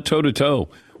 they went toe-to-toe.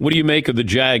 What do you make of the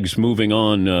Jags moving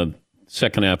on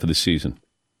second half of the season?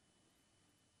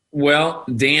 Well,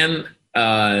 Dan,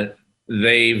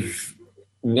 they've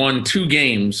won 2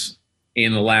 games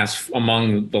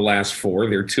among the last 4.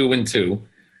 They're 2-2.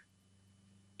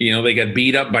 They got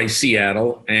beat up by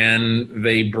Seattle, and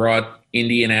they brought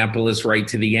Indianapolis right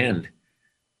to the end.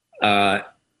 I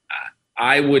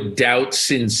would doubt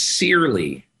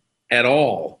sincerely at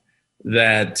all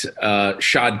that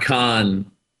Shad Khan,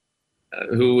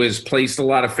 who has placed a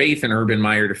lot of faith in Urban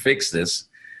Meyer to fix this,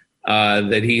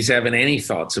 that he's having any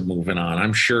thoughts of moving on.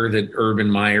 I'm sure that Urban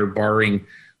Meyer, barring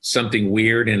something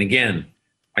weird, and again,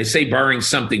 I say barring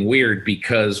something weird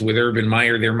because with Urban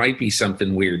Meyer, there might be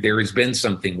something weird. There has been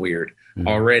something weird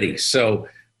already. So,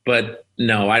 but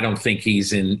no, I don't think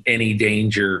he's in any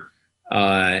danger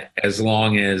as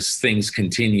long as things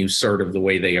continue sort of the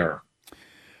way they are.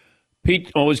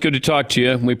 Pete, always good to talk to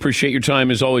you. We appreciate your time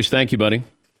as always. Thank you, buddy.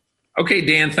 Okay,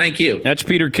 Dan, thank you. That's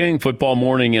Peter King, Football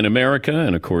Morning in America,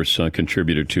 and of course,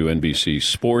 contributor to NBC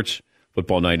Sports.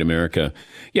 Football Night America.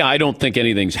 Yeah, I don't think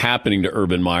anything's happening to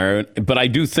Urban Meyer, but I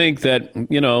do think that,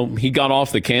 he got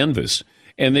off the canvas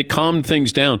and they calmed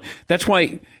things down. That's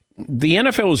why the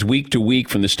NFL is week to week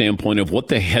from the standpoint of what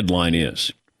the headline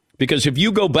is. Because if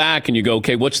you go back and you go,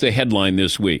 okay, what's the headline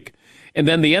this week? And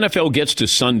then the NFL gets to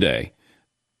Sunday,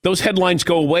 those headlines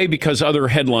go away because other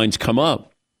headlines come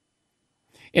up.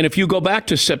 And if you go back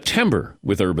to September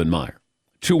with Urban Meyer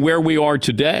to where we are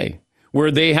today, where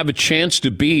they have a chance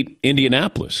to beat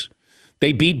Indianapolis.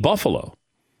 They beat Buffalo.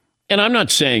 And I'm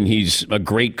not saying he's a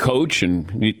great coach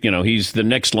and, he's the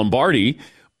next Lombardi,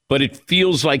 but it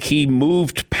feels like he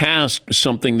moved past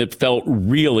something that felt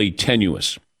really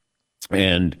tenuous.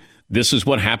 And this is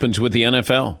what happens with the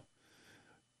NFL.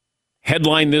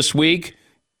 Headline this week,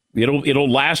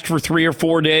 it'll last for 3 or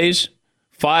 4 days,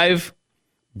 5,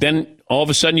 then all of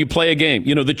a sudden you play a game.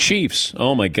 The Chiefs,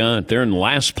 oh my God, they're in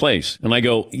last place. And I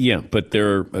go, yeah, but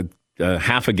they're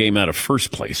half a game out of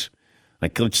first place.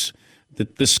 Like,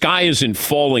 the sky isn't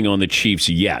falling on the Chiefs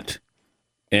yet.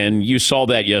 And you saw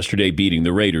that yesterday beating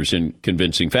the Raiders in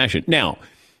convincing fashion. Now,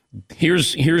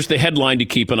 here's the headline to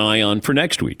keep an eye on for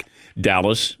next week.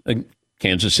 Dallas and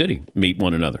Kansas City meet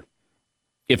one another.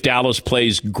 If Dallas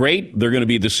plays great, they're going to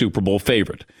be the Super Bowl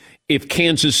favorite. If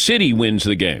Kansas City wins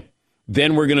the game,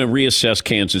 then we're going to reassess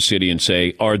Kansas City and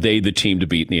say, are they the team to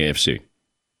beat in the AFC?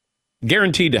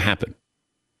 Guaranteed to happen.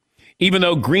 Even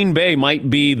though Green Bay might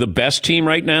be the best team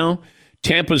right now,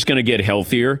 Tampa's going to get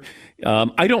healthier.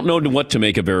 I don't know what to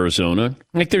make of Arizona.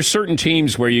 Like, there's certain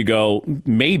teams where you go,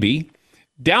 maybe.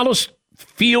 Dallas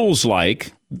feels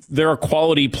like they're a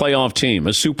quality playoff team,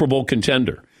 a Super Bowl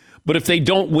contender. But if they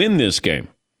don't win this game,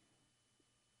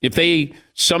 if they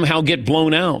somehow get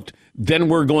blown out, then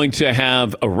we're going to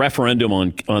have a referendum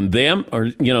on them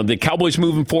or, the Cowboys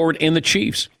moving forward and the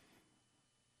Chiefs.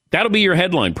 That'll be your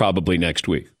headline probably next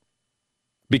week,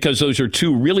 because those are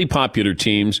two really popular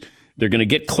teams. They're going to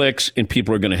get clicks, and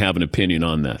people are going to have an opinion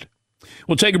on that.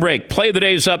 We'll take a break. Play of the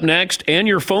day is up next, and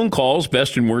your phone calls,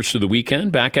 best and worst of the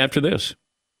weekend, back after this.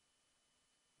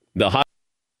 The hot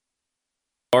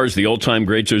cards, the all-time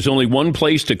greats. There's only one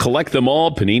place to collect them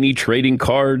all. Panini Trading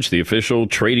Cards, the official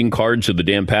trading cards of the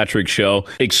Dan Patrick Show.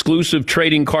 Exclusive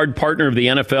trading card partner of the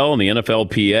NFL and the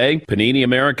NFLPA. Panini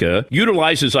America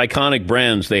utilizes iconic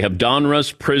brands. They have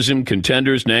Donruss, Prism,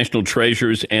 Contenders, National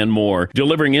Treasures, and more.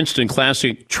 Delivering instant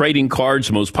classic trading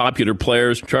cards, most popular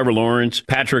players, Trevor Lawrence,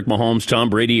 Patrick Mahomes, Tom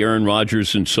Brady, Aaron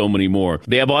Rodgers, and so many more.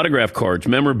 They have autograph cards,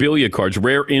 memorabilia cards,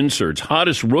 rare inserts,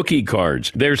 hottest rookie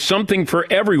cards. There's something for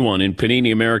everyone in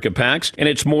Panini America packs, and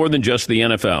it's more than just the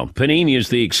NFL. Panini is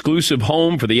the exclusive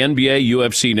home for the NBA,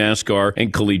 UFC, NASCAR,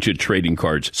 and collegiate trading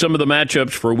cards. Some of the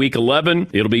matchups for Week 11,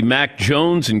 it'll be Mac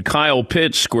Jones and Kyle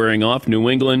Pitts squaring off New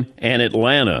England and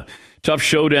Atlanta. Tough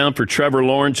showdown for Trevor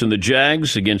Lawrence and the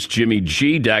Jags against Jimmy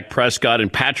G, Dak Prescott,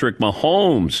 and Patrick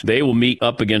Mahomes. They will meet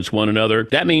up against one another.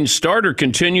 That means start or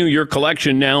continue your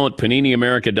collection now at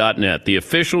PaniniAmerica.net, the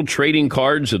official trading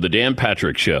cards of the Dan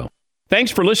Patrick Show. Thanks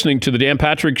for listening to the Dan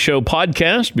Patrick Show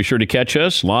podcast. Be sure to catch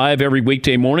us live every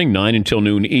weekday morning, 9 until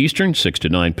noon Eastern, 6 to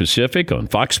 9 Pacific on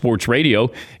Fox Sports Radio.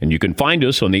 And you can find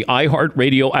us on the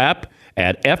iHeartRadio app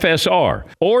at FSR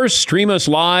or stream us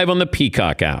live on the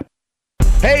Peacock app.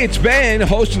 Hey, it's Ben,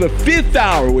 host of the Fifth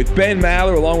Hour with Ben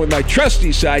Maller, along with my trusty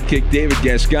sidekick, David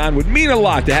Gascon. Would mean a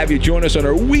lot to have you join us on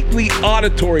our weekly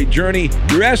auditory journey.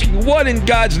 You're asking, what in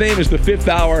God's name is the Fifth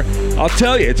Hour? I'll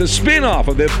tell you, it's a spin-off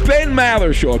of the Ben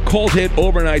Maller Show, a cult hit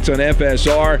overnights on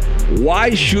FSR.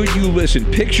 Why should you listen?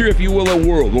 Picture, if you will, a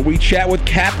world where we chat with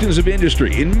captains of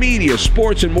industry in media,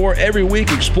 sports, and more every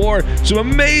week. Explore some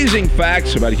amazing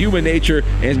facts about human nature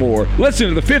and more. Listen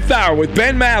to the Fifth Hour with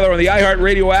Ben Maller on the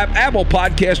iHeartRadio app, Apple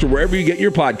Podcasts, or wherever you get your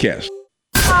podcast.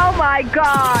 Oh my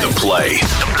God! The play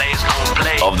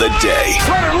of the day.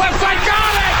 Runner left side,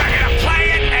 got it! I'm gonna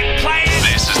play it and play it.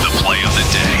 This is the play of the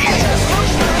day.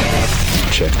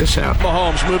 Check this out.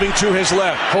 Mahomes moving to his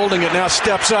left, holding it now,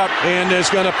 steps up and is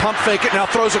going to pump fake it. Now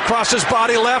throws across his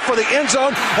body left for the end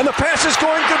zone, and the pass is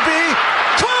going to be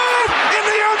caught in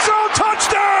the end zone.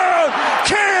 Touchdown,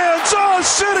 Kansas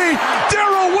City.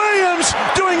 Darrell Williams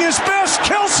doing his best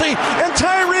Kelsey and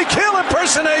Tyreek Hill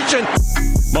impersonation.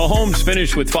 Mahomes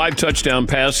finished with 5 touchdown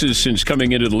passes since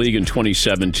coming into the league in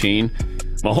 2017.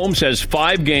 Mahomes has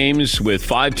 5 games with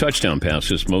 5 touchdown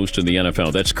passes, most in the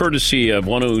NFL. That's courtesy of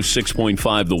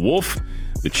 106.5 The Wolf,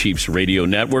 the Chiefs radio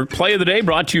network. Play of the day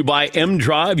brought to you by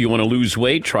M-Drive. You want to lose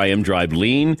weight? Try M-Drive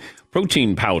Lean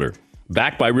Protein Powder.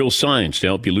 Backed by real science to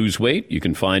help you lose weight. You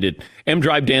can find it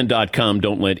mdrivedan.com.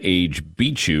 Don't let age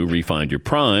beat you. Refind your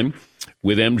prime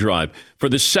with M-Drive. For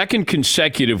the second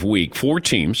consecutive week, 4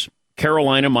 teams,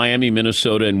 Carolina, Miami,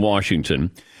 Minnesota, and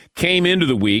Washington, came into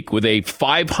the week with a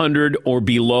 500 or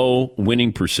below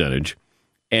winning percentage,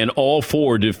 and all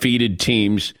 4 defeated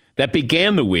teams that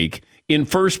began the week in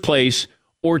first place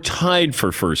or tied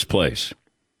for first place.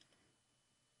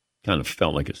 Kind of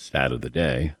felt like a stat of the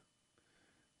day.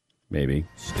 Maybe.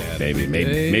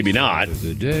 Maybe not. Stat of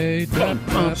the day.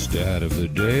 Stat of the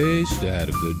day. Stat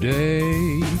of the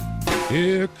day.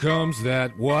 Here comes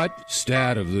that what?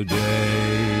 Stat of the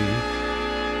day.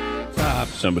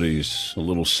 Somebody's a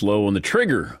little slow on the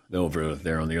trigger over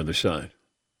there on the other side.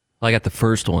 Well, I got the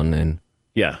first one, and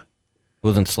Yeah.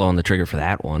 wasn't slow on the trigger for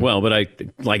that one. Well, but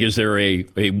is there a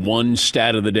one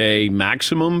stat of the day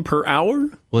maximum per hour?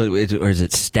 Well, or is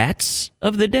it stats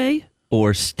of the day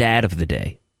or stat of the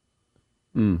day?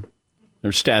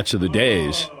 There's stats of the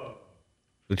days.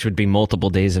 Which would be multiple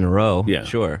days in a row. Yeah.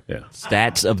 Sure. Yeah.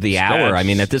 Stats of the hour. I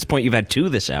mean, at this point, you've had 2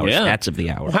 this hour. Yeah. Stats of the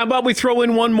hour. Well, how about we throw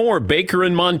in one more? Baker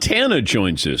in Montana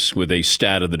joins us with a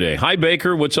stat of the day. Hi,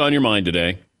 Baker. What's on your mind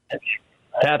today?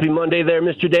 Happy Monday there,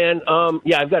 Mr. Dan.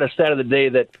 I've got a stat of the day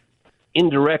that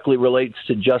indirectly relates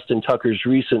to Justin Tucker's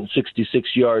recent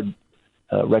 66-yard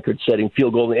record-setting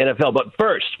field goal in the NFL. But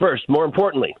first, more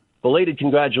importantly, belated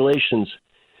congratulations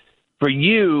for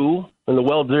you and the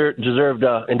well-deserved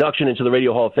induction into the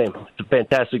Radio Hall of Fame. It's a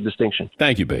fantastic distinction.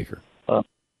 Thank you, Baker.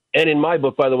 And in my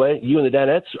book, by the way, you and the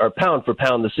Danettes are pound for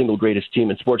pound the single greatest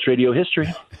team in sports radio history.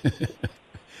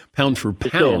 Pound for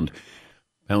pound.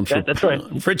 That's right.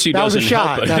 Fritzy that was a doesn't shot.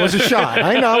 help it. That was a shot.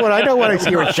 I know when I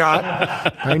hear a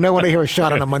shot. I know when I hear a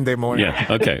shot on a Monday morning. Yeah.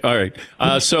 Okay. All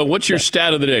right. So what's your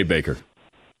stat of the day, Baker?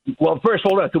 Well, first,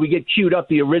 hold on. Could we get queued up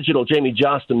the original Jamie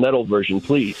Jostin metal version,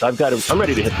 please? I'm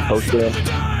ready to hit the post there.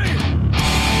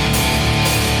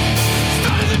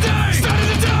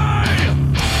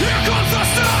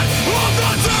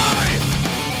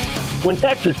 When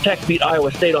Texas Tech beat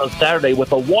Iowa State on Saturday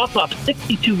with a walk-off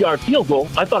 62-yard field goal,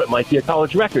 I thought it might be a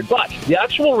college record. But the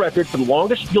actual record for the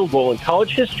longest field goal in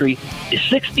college history is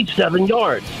 67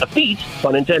 yards. A feat,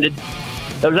 pun intended,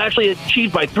 that was actually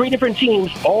achieved by 3 different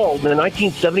teams, all in the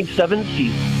 1977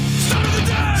 season. Start of the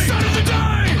day! Start of the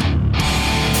day!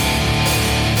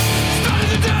 Start of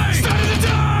the day! Start of the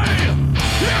day!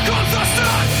 Here comes the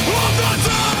start of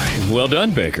the day! Well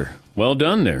done, Baker. Well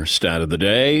done there. Stat of the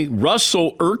day.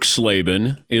 Russell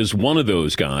Erxleben is one of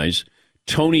those guys.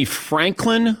 Tony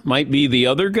Franklin might be the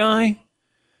other guy.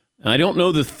 I don't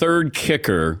know the third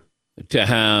kicker to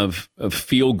have a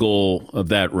field goal of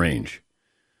that range.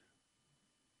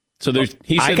 So there's.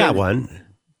 I got one.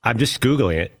 I'm just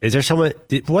Googling it. Is there someone?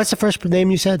 What's the first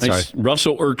name you said? Sorry.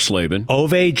 Russell Erxleben.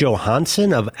 Ove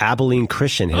Johansson of Abilene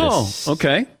Christian. Oh,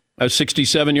 okay. A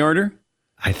 67-yarder?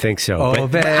 I think so.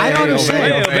 Ove, I don't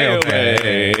understand.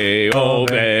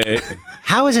 Ove.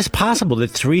 How is this possible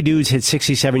that 3 dudes hit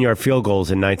 67-yard field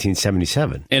goals in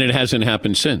 1977? And it hasn't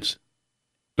happened since.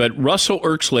 But Russell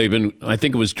Erxleben, I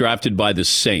think it was drafted by the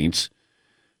Saints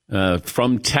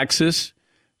from Texas.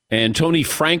 And Tony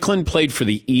Franklin played for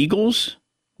the Eagles.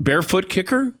 Barefoot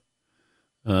kicker.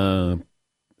 Yeah,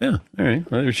 all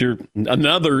right. Well, there's your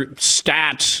another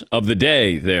stats of the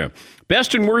day there.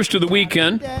 Best and worst of the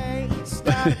weekend. I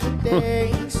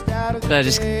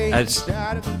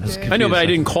know, but I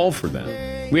didn't call for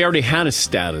that. We already had a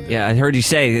stat of the day. Yeah, I heard you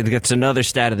say it's another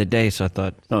stat of the day, so I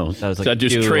thought. Oh, that was that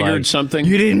just triggered something?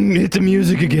 You didn't hit the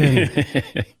music again.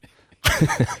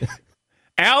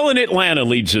 Al in Atlanta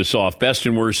leads us off. Best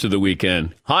and worst of the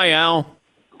weekend. Hi, Al.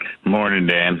 Morning,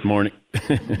 Dan. Morning.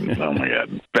 Oh, my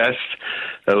God. Best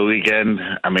of the weekend,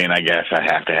 I mean, I guess I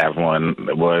have to have one,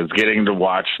 was getting to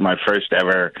watch my first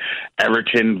ever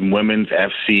Everton Women's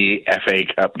FC FA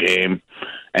Cup game.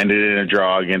 Ended in a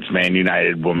draw against Man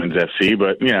United Women's FC,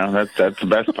 but, you know, that's the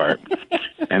best part.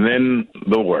 And then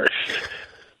the worst.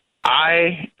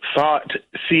 I thought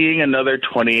seeing another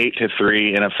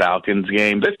 28-3 in a Falcons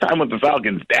game, this time with the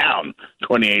Falcons down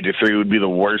 28-3 would be the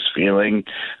worst feeling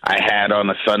I had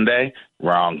on a Sunday.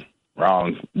 Wrong.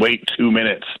 Wait 2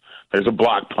 minutes. There's a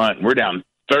block punt. We're down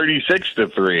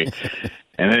 36-3.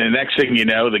 And then the next thing you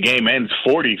know, the game ends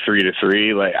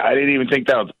 43-3. Like, I didn't even think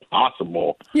that was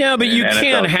possible. Yeah, but you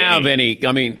can't have game. any.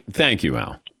 I mean, thank you,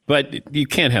 Al. But you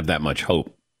can't have that much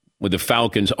hope with the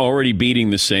Falcons already beating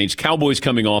the Saints, Cowboys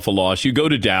coming off a loss. You go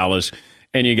to Dallas,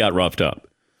 and you got roughed up.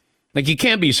 Like, you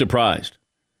can't be surprised.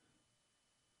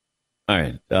 All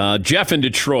right. Jeff in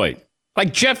Detroit.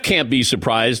 Like, Jeff can't be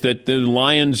surprised that the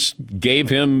Lions gave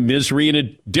him misery in a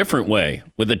different way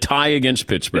with a tie against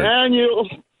Pittsburgh.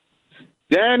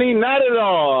 Danny, not at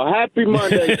all. Happy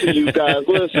Monday to you guys.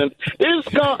 Listen, it's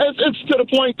to the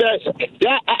point that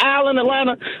Al in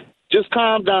Atlanta, just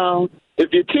calm down.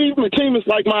 If your team is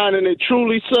like mine and it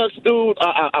truly sucks, dude,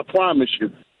 I promise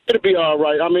you, it'll be all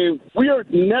right. I mean, we are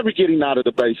never getting out of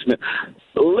the basement.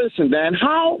 Listen, Dan,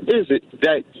 how is it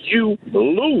that you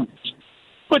lose,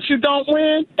 but you don't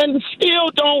win and still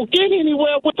don't get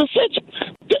anywhere with the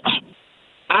situation?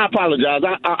 I apologize.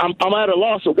 I'm at a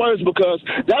loss of words because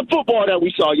that football that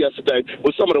we saw yesterday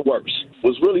was some of the worst.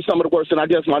 Was really some of the worst. And I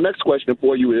guess my next question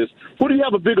for you is, who do you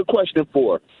have a bigger question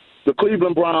for? The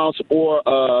Cleveland Browns or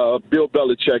Bill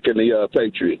Belichick and the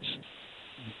Patriots?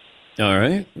 All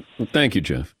right. Well, thank you,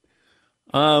 Jeff.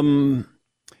 Look,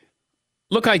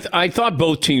 I thought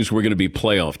both teams were going to be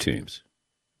playoff teams,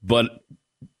 but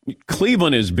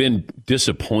Cleveland has been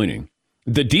disappointing.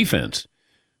 The defense.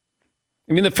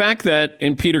 I mean, the fact that,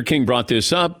 and Peter King brought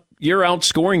this up, you're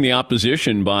outscoring the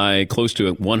opposition by close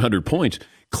to 100 points.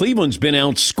 Cleveland's been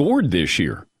outscored this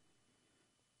year.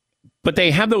 But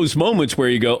they have those moments where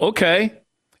you go, okay,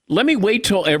 let me wait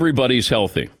till everybody's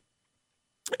healthy.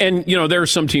 And, you know, there are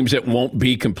some teams that won't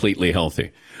be completely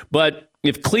healthy. But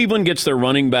if Cleveland gets their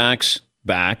running backs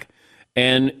back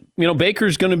and, you know,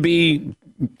 Baker's going to be,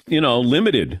 you know,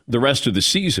 limited the rest of the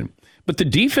season. But the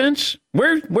defense,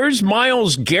 where's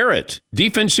Myles Garrett,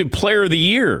 Defensive Player of the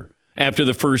Year, after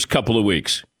the first couple of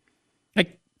weeks?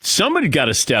 Like, somebody got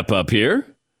to step up here.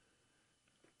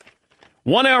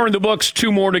 1 hour in the books,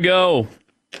 2 more to go.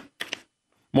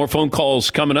 More phone calls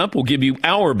coming up. We'll give you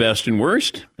our best and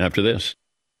worst after this.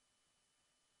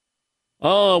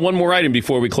 One more item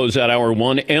before we close out hour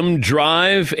one.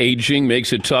 M-Drive. Aging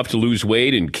makes it tough to lose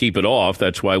weight and keep it off.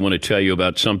 That's why I want to tell you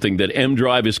about something that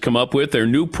M-Drive has come up with. Their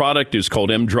new product is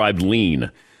called M-Drive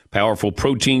Lean. Powerful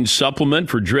protein supplement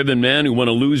for driven men who want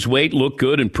to lose weight, look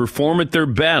good, and perform at their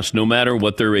best no matter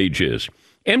what their age is.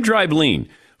 M-Drive Lean.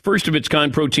 First of its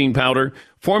kind protein powder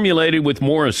formulated with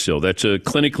Morrisil. That's a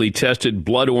clinically tested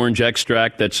blood orange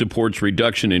extract that supports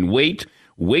reduction in weight,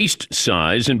 waist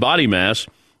size, and body mass.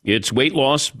 It's weight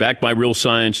loss backed by real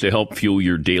science to help fuel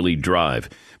your daily drive.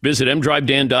 Visit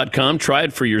mdrivedan.com. Try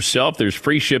it for yourself. There's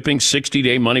free shipping,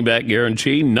 60-day money-back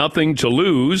guarantee, nothing to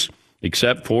lose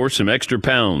except for some extra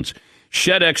pounds.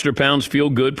 Shed extra pounds, feel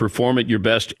good, perform at your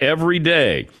best every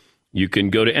day. You can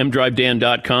go to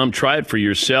mdrivedan.com. Try it for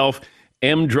yourself.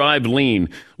 M-Drive Lean.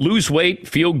 Lose weight,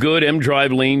 feel good,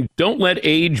 M-Drive Lean. Don't let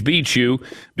age beat you.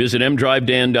 Visit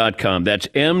mdrivedan.com. That's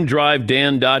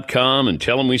mdrivedan.com and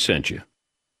tell them we sent you.